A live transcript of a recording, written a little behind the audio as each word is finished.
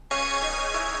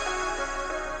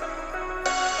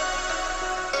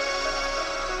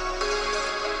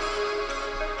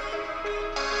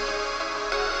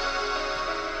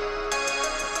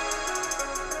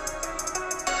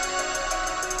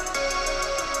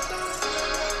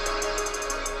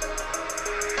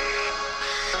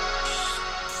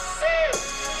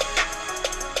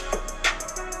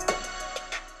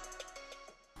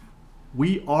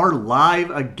We are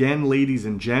live again, ladies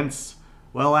and gents.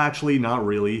 Well, actually, not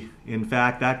really. In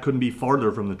fact, that couldn't be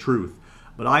farther from the truth.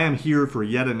 But I am here for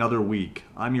yet another week.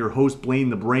 I'm your host, Blaine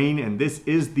the Brain, and this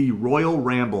is the Royal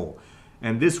Ramble.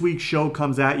 And this week's show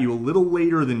comes at you a little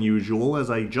later than usual, as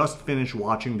I just finished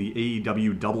watching the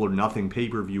AEW Double or Nothing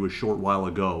pay-per-view a short while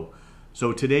ago.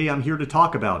 So today I'm here to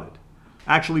talk about it.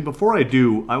 Actually, before I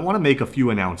do, I want to make a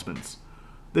few announcements.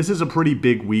 This is a pretty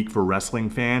big week for wrestling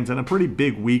fans, and a pretty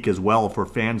big week as well for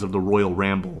fans of the Royal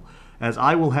Ramble, as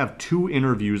I will have 2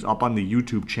 interviews up on the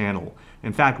YouTube channel.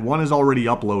 In fact, one is already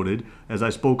uploaded, as I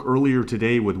spoke earlier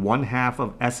today with one half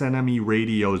of SNME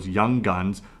Radio's Young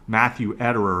Guns, Matthew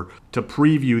Ederer, to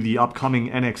preview the upcoming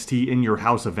NXT In Your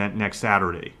House event next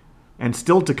Saturday. And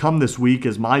still to come this week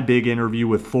is my big interview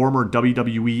with former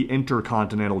WWE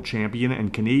Intercontinental Champion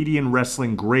and Canadian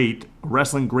wrestling great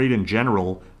in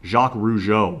general, Jacques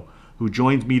Rougeau, who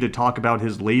joins me to talk about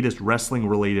his latest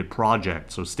wrestling-related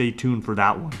project, so stay tuned for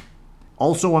that one.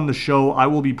 Also on the show, I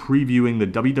will be previewing the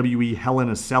WWE Hell in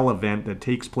a Cell event that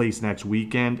takes place next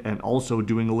weekend, and also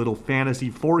doing a little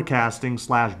fantasy forecasting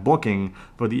 / booking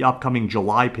for the upcoming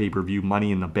July pay-per-view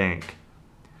Money in the Bank.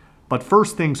 But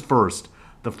first things first,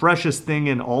 the freshest thing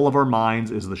in all of our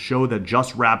minds is the show that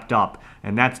just wrapped up,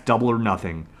 and that's Double or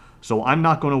Nothing. So I'm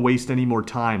not going to waste any more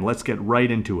time, let's get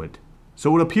right into it.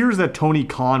 So it appears that Tony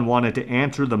Khan wanted to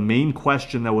answer the main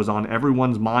question that was on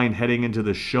everyone's mind heading into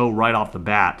the show right off the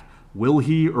bat. Will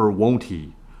he or won't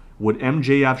he? Would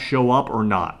MJF show up or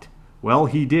not? Well,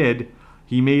 he did.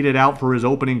 He made it out for his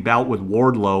opening bout with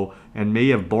Wardlow and may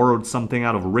have borrowed something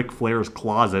out of Ric Flair's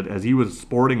closet, as he was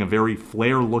sporting a very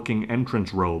Flair-looking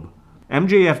entrance robe.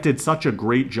 MJF did such a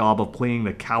great job of playing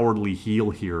the cowardly heel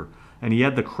here, and he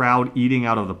had the crowd eating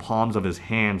out of the palms of his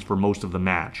hands for most of the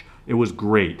match. It was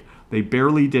great. They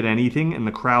barely did anything, and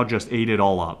the crowd just ate it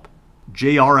all up.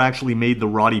 JR actually made the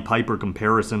Roddy Piper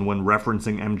comparison when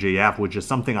referencing MJF, which is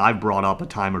something I've brought up a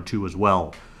time or two as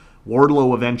well.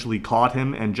 Wardlow eventually caught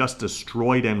him and just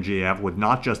destroyed MJF with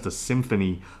not just a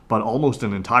symphony, but almost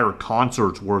an entire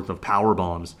concert's worth of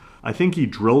powerbombs. I think he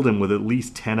drilled him with at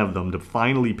least 10 of them to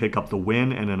finally pick up the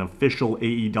win and an official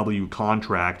AEW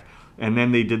contract, and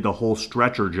then they did the whole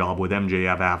stretcher job with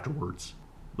MJF afterwards.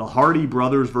 The Hardy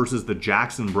Brothers versus the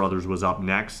Jackson Brothers was up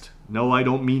next. No, I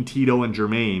don't mean Tito and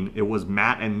Jermaine. It was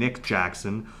Matt and Nick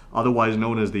Jackson, otherwise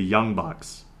known as the Young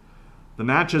Bucks. The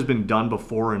match has been done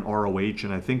before in ROH,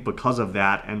 and I think because of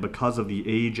that, and because of the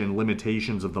age and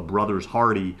limitations of the brothers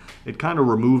Hardy, it kind of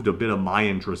removed a bit of my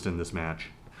interest in this match.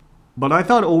 But I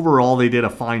thought overall they did a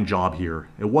fine job here.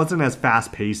 It wasn't as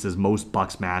fast-paced as most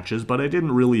Bucks matches, but I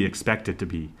didn't really expect it to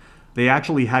be. They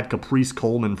actually had Caprice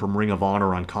Coleman from Ring of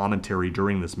Honor on commentary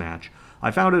during this match.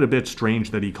 I found it a bit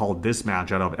strange that he called this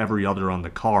match out of every other on the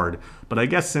card, but I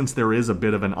guess since there is a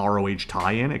bit of an ROH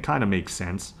tie-in, it kind of makes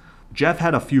sense. Jeff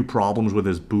had a few problems with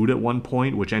his boot at one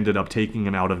point, which ended up taking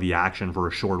him out of the action for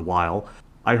a short while.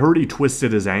 I heard he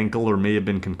twisted his ankle or may have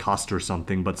been concussed or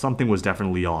something, but something was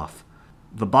definitely off.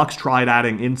 The Bucks tried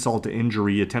adding insult to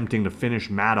injury, attempting to finish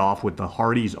Matt off with the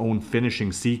Hardys' own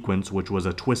finishing sequence, which was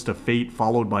a twist of fate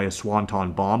followed by a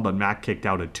swanton bomb, but Matt kicked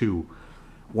out at 2.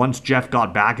 Once Jeff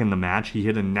got back in the match, he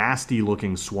hit a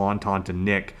nasty-looking swanton to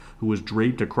Nick, who was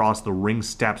draped across the ring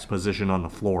steps position on the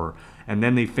floor, and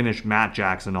then they finished Matt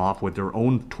Jackson off with their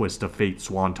own twist of fate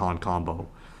swanton combo.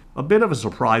 A bit of a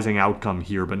surprising outcome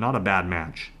here, but not a bad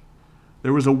match.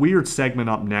 There was a weird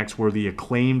segment up next where the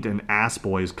Acclaimed and Ass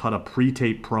Boys cut a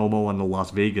pre-tape promo on the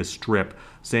Las Vegas Strip,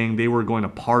 saying they were going to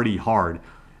party hard.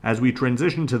 As we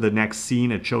transitioned to the next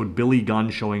scene, it showed Billy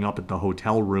Gunn showing up at the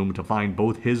hotel room to find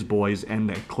both his boys and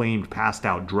the Acclaimed passed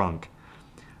out drunk.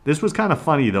 This was kind of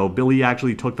funny though. Billy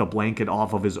actually took the blanket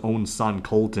off of his own son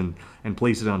Colton and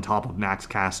placed it on top of Max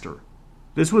Caster.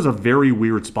 This was a very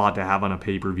weird spot to have on a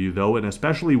pay-per-view though, and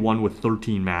especially one with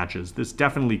 13 matches. This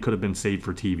definitely could have been saved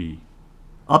for TV.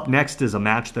 Up next is a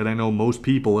match that I know most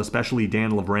people, especially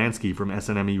Dan Lavransky from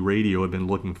SNME Radio, have been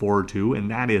looking forward to, and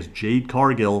that is Jade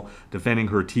Cargill defending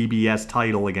her TBS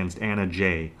title against Anna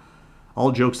Jay.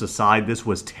 All jokes aside, this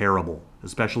was terrible,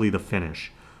 especially the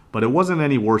finish, but it wasn't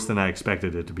any worse than I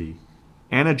expected it to be.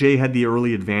 Anna Jay had the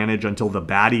early advantage until the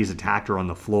baddies attacked her on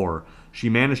the floor. She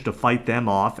managed to fight them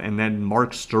off, and then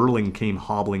Mark Sterling came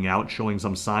hobbling out, showing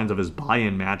some signs of his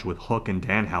buy-in match with Hook and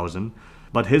Danhausen.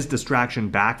 But his distraction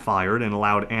backfired and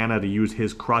allowed Anna to use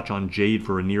his crutch on Jade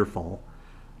for a near fall.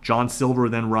 John Silver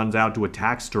then runs out to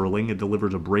attack Sterling and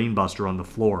delivers a brainbuster on the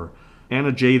floor.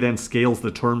 Anna Jay then scales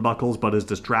the turnbuckles but is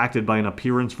distracted by an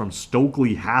appearance from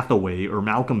Stokely Hathaway or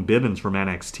Malcolm Bivens from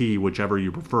NXT, whichever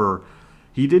you prefer.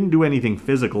 He didn't do anything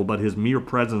physical, but his mere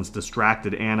presence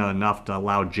distracted Anna enough to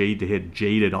allow Jade to hit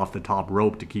Jaded off the top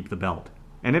rope to keep the belt.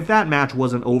 And if that match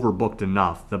wasn't overbooked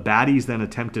enough, the baddies then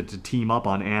attempted to team up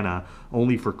on Anna,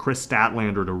 only for Chris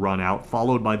Statlander to run out,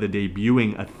 followed by the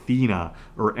debuting Athena,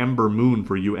 or Ember Moon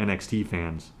for you NXT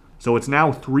fans. So it's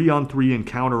now 3-on-3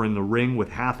 encounter in the ring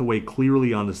with Hathaway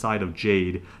clearly on the side of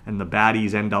Jade, and the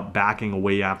baddies end up backing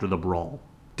away after the brawl.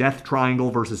 Death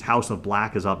Triangle versus House of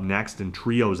Black is up next in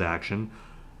trios action.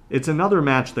 It's another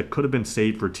match that could have been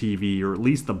saved for TV, or at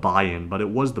least the buy-in, but it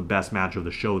was the best match of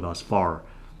the show thus far.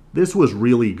 This was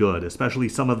really good, especially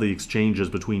some of the exchanges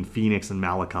between Phoenix and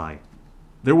Malachi.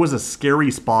 There was a scary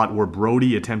spot where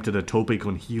Brody attempted a tope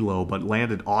con hilo, but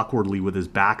landed awkwardly with his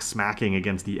back smacking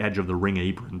against the edge of the ring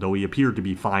apron, though he appeared to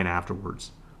be fine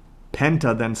afterwards.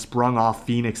 Penta then sprung off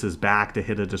Phoenix's back to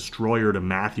hit a destroyer to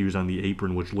Matthews on the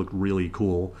apron, which looked really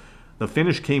cool. The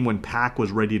finish came when Pac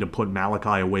was ready to put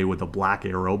Malachi away with a black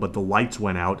arrow, but the lights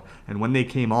went out, and when they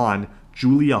came on,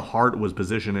 Julia Hart was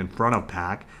positioned in front of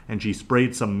Pac, and she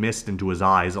sprayed some mist into his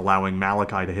eyes, allowing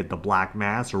Malachi to hit the black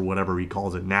mass, or whatever he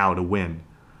calls it now, to win.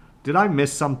 Did I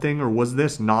miss something, or was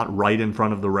this not right in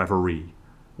front of the referee?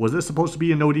 Was this supposed to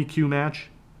be a no DQ match?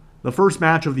 The first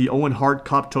match of the Owen Hart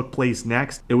Cup took place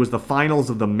next. It was the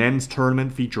finals of the men's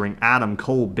tournament featuring Adam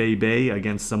Cole Bebe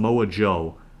against Samoa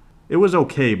Joe. It was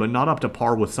okay, but not up to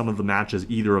par with some of the matches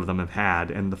either of them have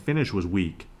had, and the finish was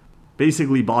weak.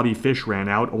 Basically, Bobby Fish ran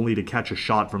out only to catch a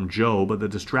shot from Joe, but the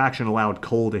distraction allowed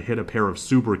Cole to hit a pair of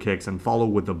super kicks and follow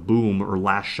with the boom or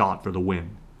last shot for the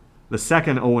win. The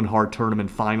second Owen Hart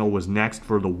tournament final was next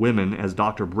for the women as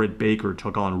Dr. Britt Baker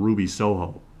took on Ruby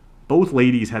Soho. Both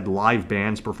ladies had live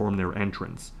bands perform their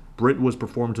entrance. Britt was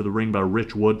performed to the ring by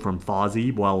Rich Wood from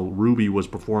Fozzy, while Ruby was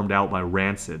performed out by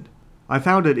Rancid. I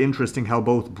found it interesting how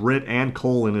both Britt and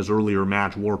Cole in his earlier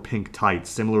match wore pink tights,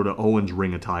 similar to Owen's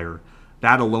ring attire.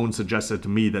 That alone suggested to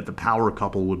me that the power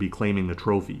couple would be claiming the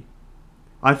trophy.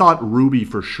 I thought Ruby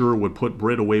for sure would put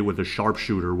Britt away with a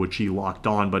sharpshooter, which she locked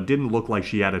on, but didn't look like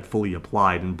she had it fully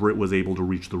applied, and Britt was able to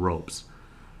reach the ropes.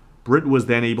 Britt was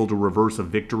then able to reverse a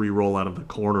victory roll out of the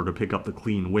corner to pick up the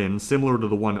clean win, similar to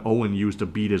the one Owen used to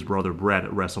beat his brother Brett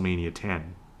at WrestleMania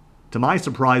 10. To my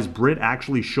surprise, Britt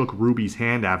actually shook Ruby's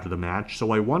hand after the match,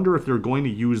 so I wonder if they're going to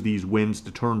use these wins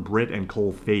to turn Britt and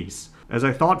Cole face, as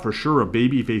I thought for sure a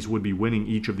babyface would be winning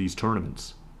each of these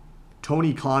tournaments.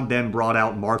 Tony Khan then brought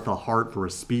out Martha Hart for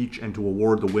a speech and to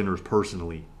award the winners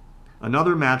personally.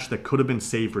 Another match that could have been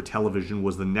saved for television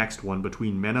was the next one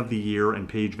between Men of the Year and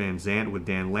Paige Van Zandt with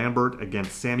Dan Lambert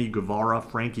against Sammy Guevara,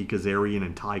 Frankie Kazarian,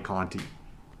 and Ty Conti.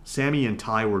 Sammy and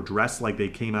Ty were dressed like they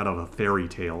came out of a fairy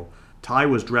tale. Ty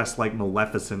was dressed like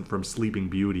Maleficent from Sleeping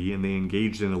Beauty, and they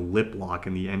engaged in a lip lock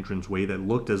in the entranceway that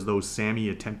looked as though Sammy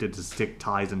attempted to stick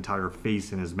Ty's entire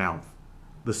face in his mouth.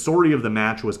 The story of the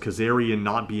match was Kazarian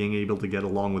not being able to get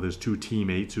along with his two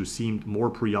teammates who seemed more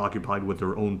preoccupied with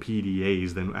their own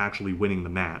PDAs than actually winning the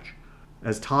match.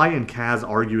 As Ty and Kaz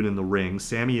argued in the ring,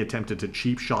 Sammy attempted to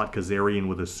cheap shot Kazarian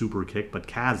with a super kick, but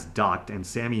Kaz ducked and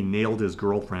Sammy nailed his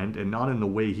girlfriend, and not in the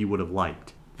way he would have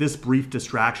liked. This brief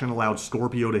distraction allowed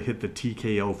Scorpio to hit the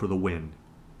TKO for the win.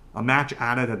 A match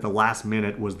added at the last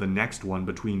minute was the next one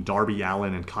between Darby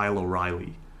Allin and Kyle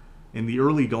O'Reilly. In the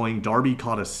early going, Darby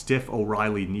caught a stiff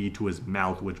O'Reilly knee to his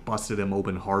mouth, which busted him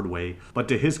open hard way, but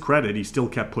to his credit, he still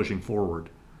kept pushing forward.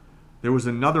 There was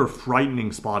another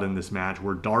frightening spot in this match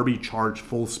where Darby charged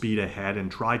full speed ahead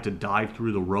and tried to dive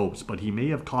through the ropes, but he may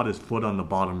have caught his foot on the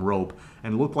bottom rope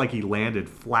and looked like he landed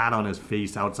flat on his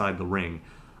face outside the ring.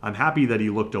 I'm happy that he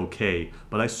looked okay,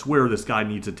 but I swear this guy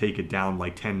needs to take it down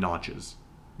like 10 notches.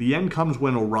 The end comes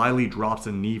when O'Reilly drops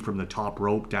a knee from the top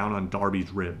rope down on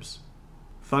Darby's ribs.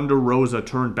 Thunder Rosa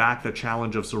turned back the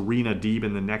challenge of Serena Deeb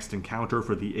in the next encounter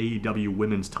for the AEW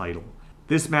Women's title.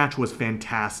 This match was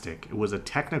fantastic. It was a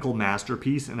technical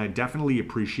masterpiece, and I definitely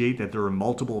appreciate that there are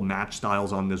multiple match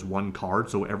styles on this one card,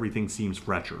 so everything seems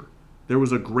fresher. There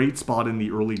was a great spot in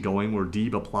the early going where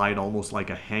Deeb applied almost like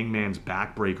a hangman's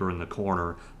backbreaker in the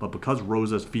corner, but because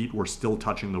Rosa's feet were still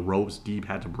touching the ropes, Deeb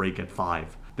had to break at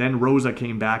 5. Then Rosa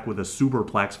came back with a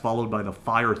superplex followed by the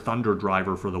Fire Thunder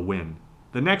Driver for the win.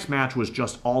 The next match was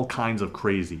just all kinds of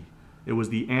crazy. It was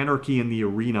the Anarchy in the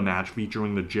Arena match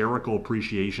featuring the Jericho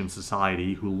Appreciation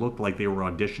Society, who looked like they were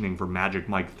auditioning for Magic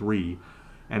Mike 3,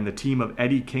 and the team of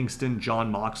Eddie Kingston,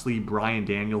 Jon Moxley, Bryan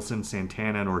Danielson,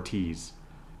 Santana, and Ortiz.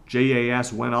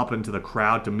 JAS went up into the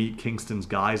crowd to meet Kingston's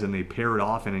guys, and they paired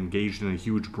off and engaged in a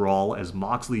huge brawl as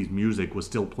Moxley's music was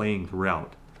still playing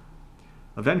throughout.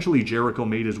 Eventually, Jericho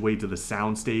made his way to the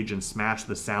soundstage and smashed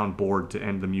the soundboard to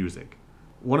end the music.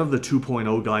 One of the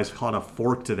 2.0 guys caught a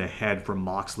fork to the head from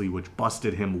Moxley, which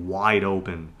busted him wide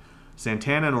open.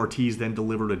 Santana and Ortiz then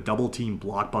delivered a double-team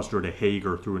blockbuster to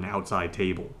Hager through an outside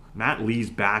table. Matt Lee's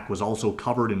back was also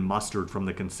covered in mustard from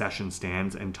the concession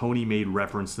stands, and Tony made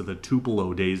reference to the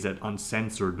Tupelo days at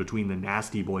Uncensored between the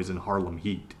Nasty Boys and Harlem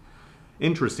Heat.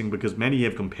 Interesting because many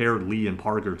have compared Lee and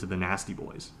Parker to the Nasty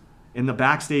Boys. In the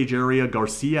backstage area,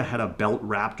 Garcia had a belt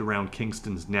wrapped around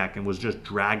Kingston's neck and was just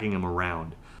dragging him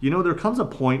around. You know, there comes a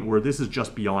point where this is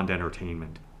just beyond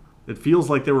entertainment. It feels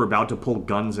like they were about to pull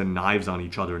guns and knives on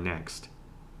each other next.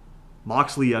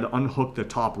 Moxley had unhooked the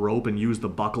top rope and used the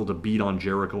buckle to beat on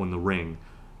Jericho in the ring.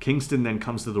 Kingston then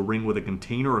comes to the ring with a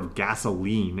container of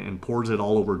gasoline and pours it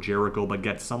all over Jericho, but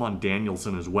gets some on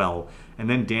Danielson as well. And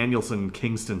then Danielson and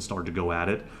Kingston start to go at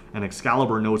it, and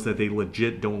Excalibur notes that they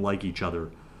legit don't like each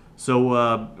other.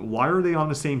 So, why are they on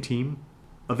the same team?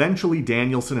 Eventually,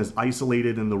 Danielson is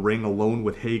isolated in the ring alone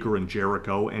with Hager and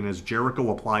Jericho, and as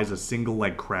Jericho applies a single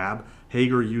leg crab,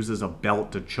 Hager uses a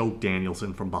belt to choke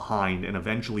Danielson from behind, and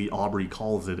eventually Aubrey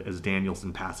calls it as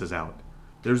Danielson passes out.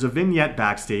 There's a vignette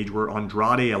backstage where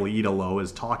Andrade El Idolo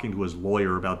is talking to his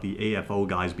lawyer about the AFO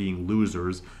guys being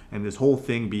losers, and this whole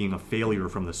thing being a failure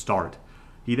from the start.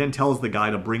 He then tells the guy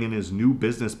to bring in his new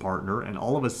business partner, and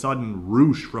all of a sudden,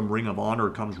 Roosh from Ring of Honor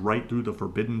comes right through the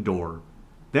forbidden door.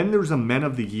 Then there's a Men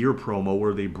of the Year promo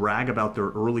where they brag about their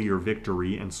earlier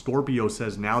victory, and Scorpio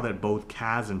says now that both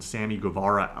Kaz and Sammy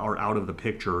Guevara are out of the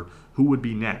picture, who would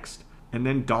be next? And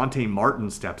then Dante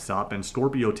Martin steps up, and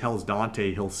Scorpio tells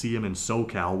Dante he'll see him in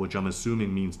SoCal, which I'm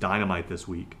assuming means Dynamite this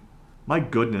week. My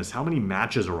goodness, how many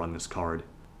matches are on this card?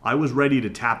 I was ready to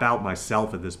tap out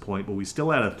myself at this point, but we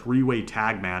still had a three-way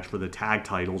tag match for the tag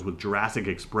titles, with Jurassic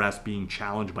Express being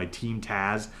challenged by Team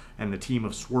Taz and the team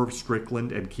of Swerve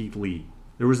Strickland and Keith Lee.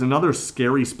 There was another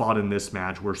scary spot in this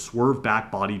match where Swerve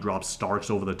back body dropped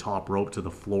Starks over the top rope to the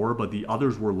floor, but the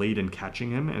others were late in catching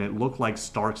him, and it looked like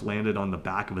Starks landed on the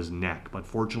back of his neck, but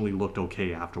fortunately looked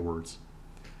okay afterwards.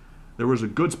 There was a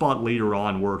good spot later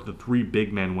on where the three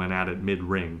big men went at it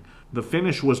mid-ring. The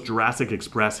finish was Jurassic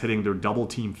Express hitting their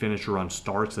double-team finisher on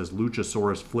Starks as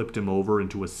Luchasaurus flipped him over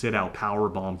into a sit-out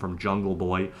powerbomb from Jungle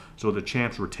Boy, so the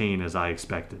champs retain as I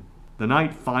expected. The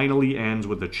night finally ends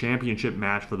with the championship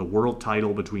match for the world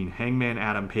title between Hangman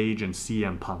Adam Page and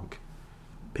CM Punk.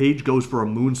 Page goes for a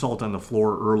moonsault on the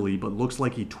floor early, but looks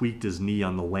like he tweaked his knee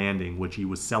on the landing, which he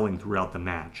was selling throughout the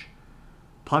match.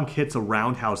 Punk hits a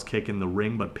roundhouse kick in the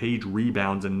ring, but Page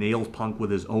rebounds and nails Punk with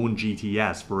his own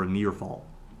GTS for a near fall.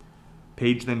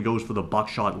 Page then goes for the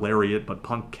buckshot lariat, but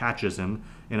Punk catches him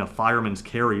in a fireman's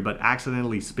carry, but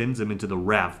accidentally spins him into the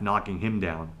ref, knocking him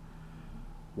down.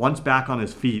 Once back on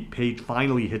his feet, Page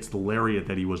finally hits the lariat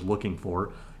that he was looking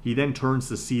for. He then turns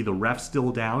to see the ref still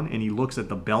down, and he looks at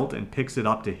the belt and picks it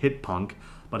up to hit Punk,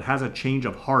 but has a change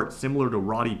of heart similar to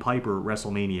Roddy Piper at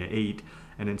WrestleMania 8,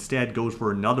 and instead goes for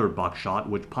another buckshot,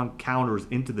 which Punk counters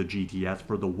into the GTS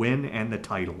for the win and the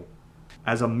title.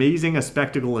 As amazing a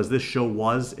spectacle as this show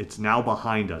was, it's now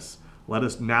behind us. Let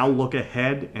us now look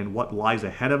ahead, and what lies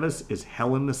ahead of us is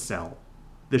Hell in the Cell.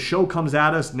 The show comes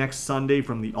at us next Sunday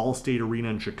from the Allstate Arena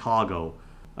in Chicago.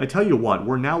 I tell you what,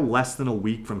 we're now less than a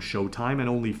week from showtime and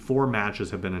only 4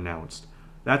 matches have been announced.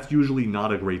 That's usually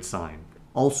not a great sign.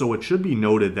 Also, it should be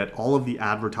noted that all of the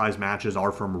advertised matches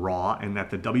are from Raw and that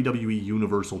the WWE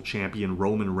Universal Champion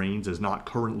Roman Reigns is not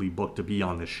currently booked to be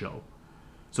on this show.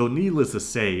 So needless to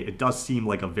say, it does seem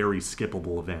like a very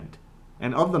skippable event.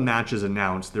 And of the matches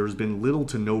announced, there has been little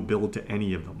to no build to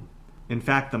any of them. In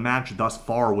fact, the match thus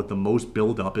far with the most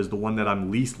build-up is the one that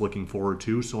I'm least looking forward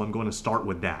to, so I'm going to start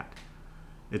with that.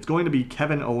 It's going to be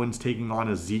Kevin Owens taking on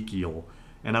Ezekiel,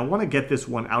 and I want to get this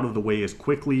one out of the way as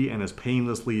quickly and as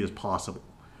painlessly as possible,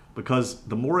 because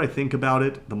the more I think about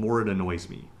it, the more it annoys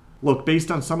me. Look,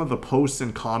 based on some of the posts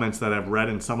and comments that I've read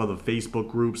in some of the Facebook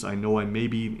groups, I know I may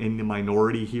be in the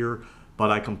minority here,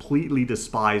 but I completely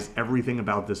despise everything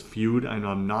about this feud, and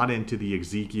I'm not into the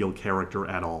Ezekiel character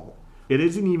at all. It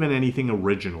isn't even anything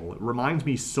original. It reminds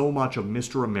me so much of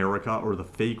Mr. America or the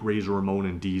fake Razor Ramon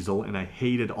and Diesel, and I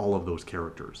hated all of those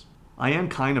characters. I am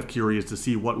kind of curious to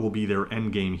see what will be their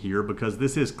endgame here, because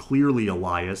this is clearly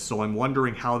Elias, so I'm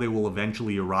wondering how they will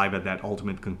eventually arrive at that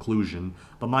ultimate conclusion,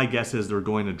 but my guess is they're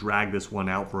going to drag this one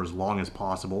out for as long as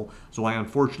possible, so I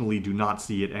unfortunately do not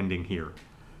see it ending here.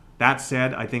 That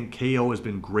said, I think KO has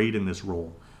been great in this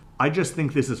role. I just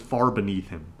think this is far beneath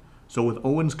him. So with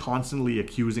Owens constantly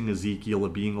accusing Ezekiel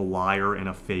of being a liar and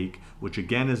a fake, which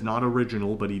again is not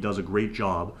original, but he does a great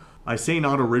job. I say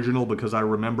not original because I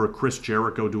remember Chris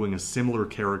Jericho doing a similar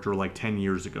character like 10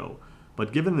 years ago.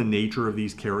 But given the nature of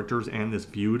these characters and this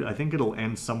feud, I think it'll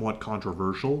end somewhat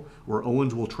controversial, where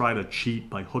Owens will try to cheat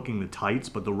by hooking the tights,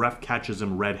 but the ref catches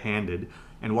him red-handed,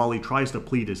 and while he tries to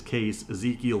plead his case,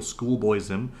 Ezekiel schoolboys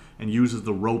him and uses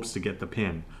the ropes to get the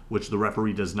pin, which the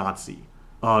referee does not see.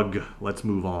 Ugh, let's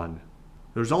move on.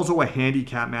 There's also a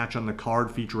handicap match on the card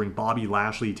featuring Bobby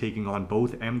Lashley taking on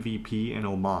both MVP and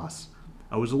Omos.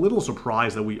 I was a little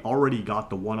surprised that we already got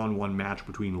the one-on-one match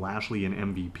between Lashley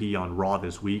and MVP on Raw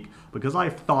this week, because I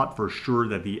thought for sure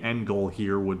that the end goal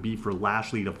here would be for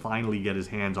Lashley to finally get his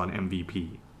hands on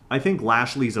MVP. I think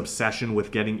Lashley's obsession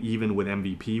with getting even with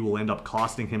MVP will end up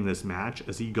costing him this match,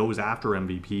 as he goes after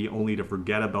MVP only to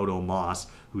forget about Omos,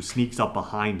 who sneaks up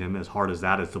behind him, as hard as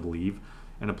that is to believe,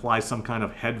 and applies some kind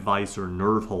of head vice or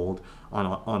nerve hold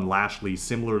on Lashley,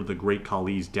 similar to the Great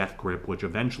Khali's death grip, which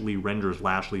eventually renders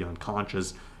Lashley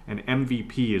unconscious, and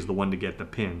MVP is the one to get the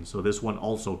pin, so this one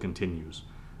also continues.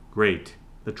 Great.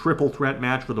 The triple threat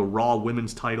match for the Raw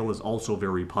Women's title is also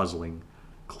very puzzling.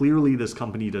 Clearly this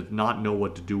company does not know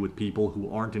what to do with people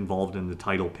who aren't involved in the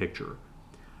title picture.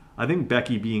 I think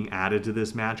Becky being added to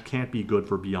this match can't be good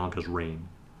for Bianca's reign.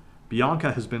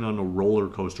 Bianca has been on a roller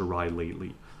coaster ride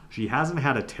lately. She hasn't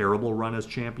had a terrible run as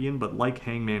champion, but like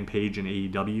Hangman Page in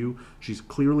AEW, she's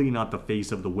clearly not the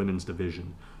face of the women's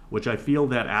division, which I feel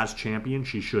that as champion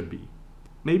she should be.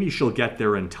 Maybe she'll get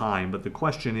there in time, but the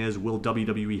question is, will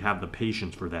WWE have the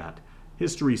patience for that?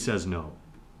 History says no.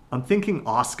 I'm thinking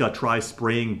Asuka tries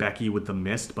spraying Becky with the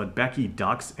mist, but Becky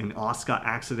ducks and Asuka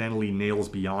accidentally nails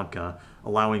Bianca,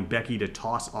 allowing Becky to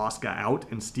toss Asuka out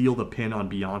and steal the pin on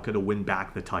Bianca to win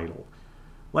back the title.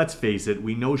 Let's face it,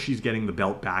 we know she's getting the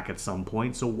belt back at some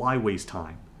point, so why waste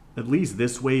time? At least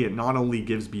this way, it not only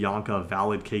gives Bianca a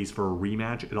valid case for a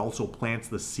rematch, it also plants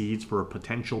the seeds for a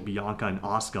potential Bianca and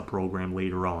Asuka program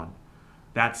later on.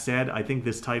 That said, I think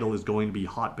this title is going to be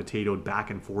hot potatoed back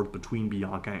and forth between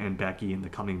Bianca and Becky in the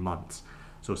coming months,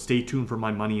 so stay tuned for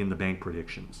my Money in the Bank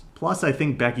predictions. Plus, I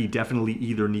think Becky definitely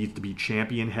either needs to be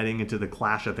champion heading into the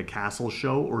Clash at the Castle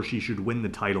show, or she should win the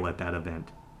title at that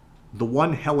event. The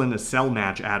one Hell in a Cell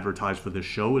match advertised for this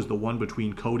show is the one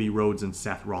between Cody Rhodes and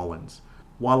Seth Rollins.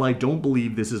 While I don't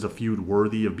believe this is a feud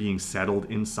worthy of being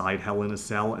settled inside Hell in a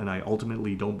Cell, and I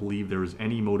ultimately don't believe there is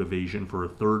any motivation for a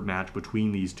third match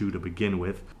between these two to begin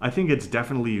with, I think it's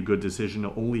definitely a good decision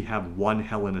to only have one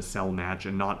Hell in a Cell match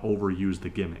and not overuse the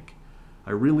gimmick.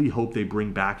 I really hope they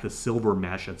bring back the silver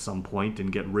mesh at some point and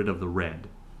get rid of the red.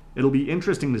 It'll be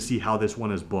interesting to see how this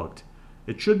one is booked.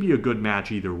 It should be a good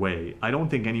match either way. I don't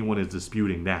think anyone is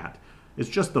disputing that. It's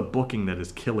just the booking that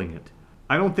is killing it.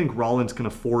 I don't think Rollins can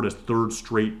afford a third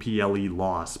straight PLE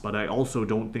loss, but I also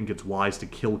don't think it's wise to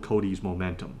kill Cody's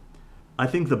momentum. I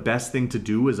think the best thing to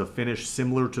do is a finish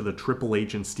similar to the Triple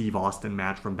H and Steve Austin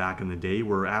match from back in the day,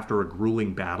 where after a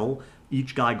grueling battle,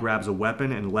 each guy grabs a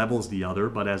weapon and levels the other,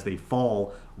 but as they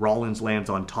fall, Rollins lands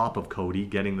on top of Cody,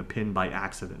 getting the pin by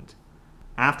accident.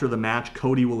 After the match,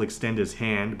 Cody will extend his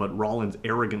hand, but Rollins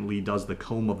arrogantly does the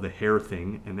comb of the hair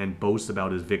thing and then boasts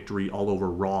about his victory all over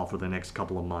Raw for the next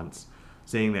couple of months,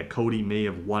 saying that Cody may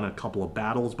have won a couple of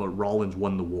battles, but Rollins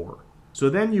won the war. So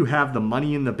then you have the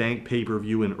Money in the Bank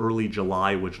pay-per-view in early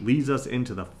July, which leads us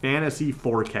into the fantasy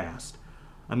forecast.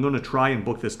 I'm going to try and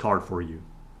book this card for you.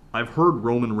 I've heard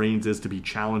Roman Reigns is to be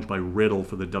challenged by Riddle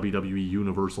for the WWE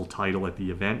Universal title at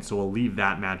the event, so I'll leave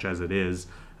that match as it is,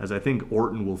 as I think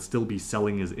Orton will still be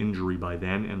selling his injury by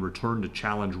then and return to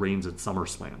challenge Reigns at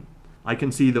SummerSlam. I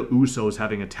can see the Usos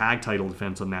having a tag title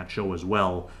defense on that show as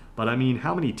well, but I mean,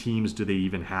 how many teams do they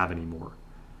even have anymore?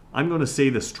 I'm going to say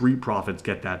the Street Profits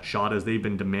get that shot, as they've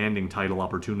been demanding title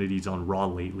opportunities on Raw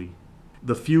lately.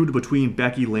 The feud between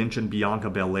Becky Lynch and Bianca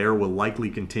Belair will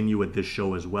likely continue at this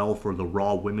show as well for the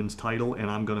Raw Women's title, and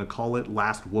I'm going to call it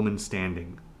Last Woman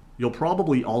Standing. You'll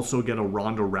probably also get a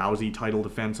Ronda Rousey title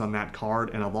defense on that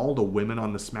card, and of all the women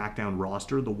on the SmackDown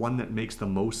roster, the one that makes the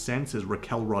most sense is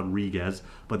Raquel Rodriguez,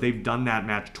 but they've done that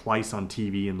match twice on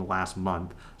TV in the last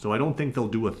month, so I don't think they'll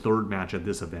do a third match at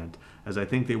this event, as I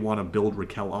think they want to build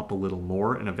Raquel up a little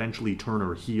more and eventually turn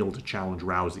her heel to challenge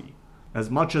Rousey. As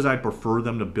much as I'd prefer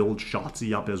them to build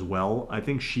Shotzi up as well, I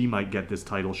think she might get this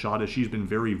title shot, as she's been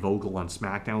very vocal on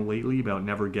SmackDown lately about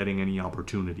never getting any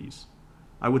opportunities.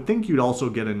 I would think you'd also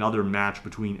get another match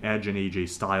between Edge and AJ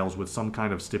Styles with some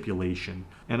kind of stipulation,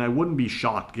 and I wouldn't be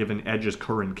shocked given Edge's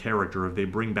current character if they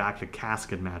bring back the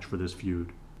casket match for this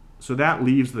feud. So that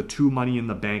leaves the two Money in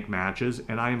the Bank matches,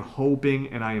 and I am hoping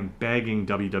and I am begging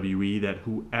WWE that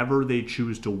whoever they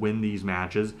choose to win these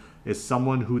matches is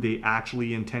someone who they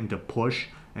actually intend to push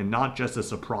and not just a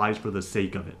surprise for the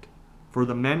sake of it. For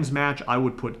the men's match, I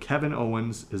would put Kevin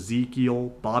Owens,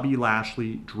 Ezekiel, Bobby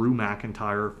Lashley, Drew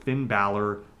McIntyre, Finn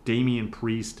Balor, Damian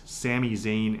Priest, Sami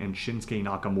Zayn, and Shinsuke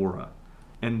Nakamura.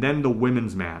 And then the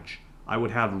women's match. I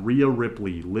would have Rhea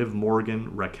Ripley, Liv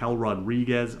Morgan, Raquel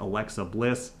Rodriguez, Alexa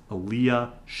Bliss,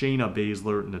 Aaliyah, Shayna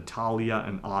Baszler, Natalya,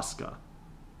 and Asuka.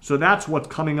 So that's what's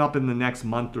coming up in the next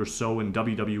month or so in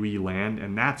WWE land,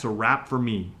 and that's a wrap for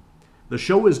me. The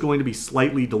show is going to be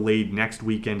slightly delayed next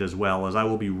weekend as well, as I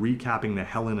will be recapping the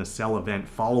Hell in a Cell event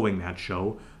following that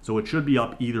show, so it should be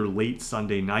up either late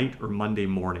Sunday night or Monday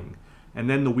morning. And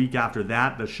then the week after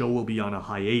that, the show will be on a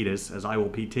hiatus, as I will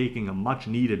be taking a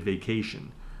much-needed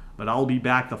vacation. But I'll be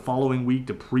back the following week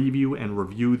to preview and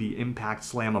review the Impact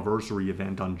Slammiversary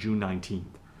event on June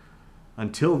 19th.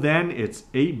 Until then, it's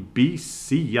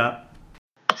ABC.